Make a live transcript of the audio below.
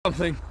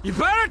something. You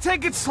better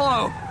take it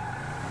slow.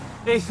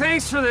 Hey,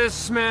 thanks for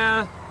this,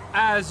 man.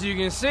 As you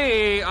can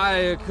see,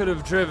 I could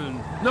have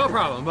driven. No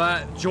problem,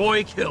 but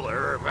Joy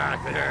Killer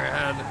back there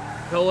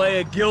had to lay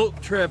a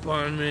guilt trip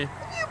on me.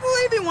 Can you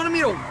believe he wanted me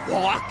to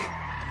walk?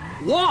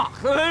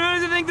 Walk? What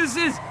do you think this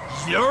is?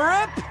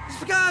 Europe?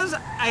 Just because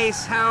I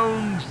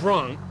sound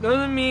drunk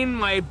doesn't mean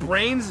my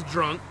brain's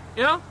drunk,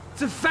 you know?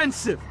 It's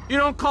offensive. You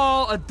don't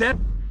call a dead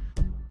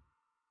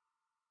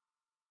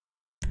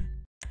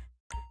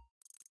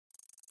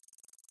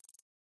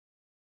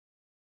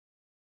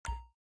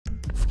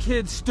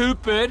kid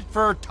stupid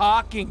for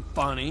talking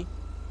funny.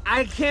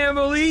 I can't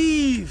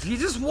believe he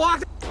just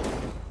walked.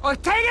 Oh,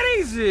 take it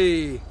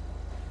easy.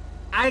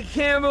 I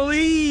can't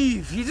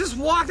believe he just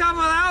walked out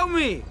without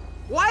me.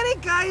 Why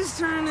do guys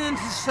turn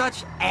into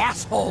such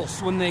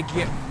assholes when they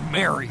get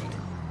married?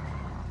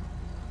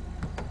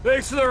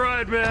 Thanks for the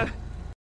ride, man.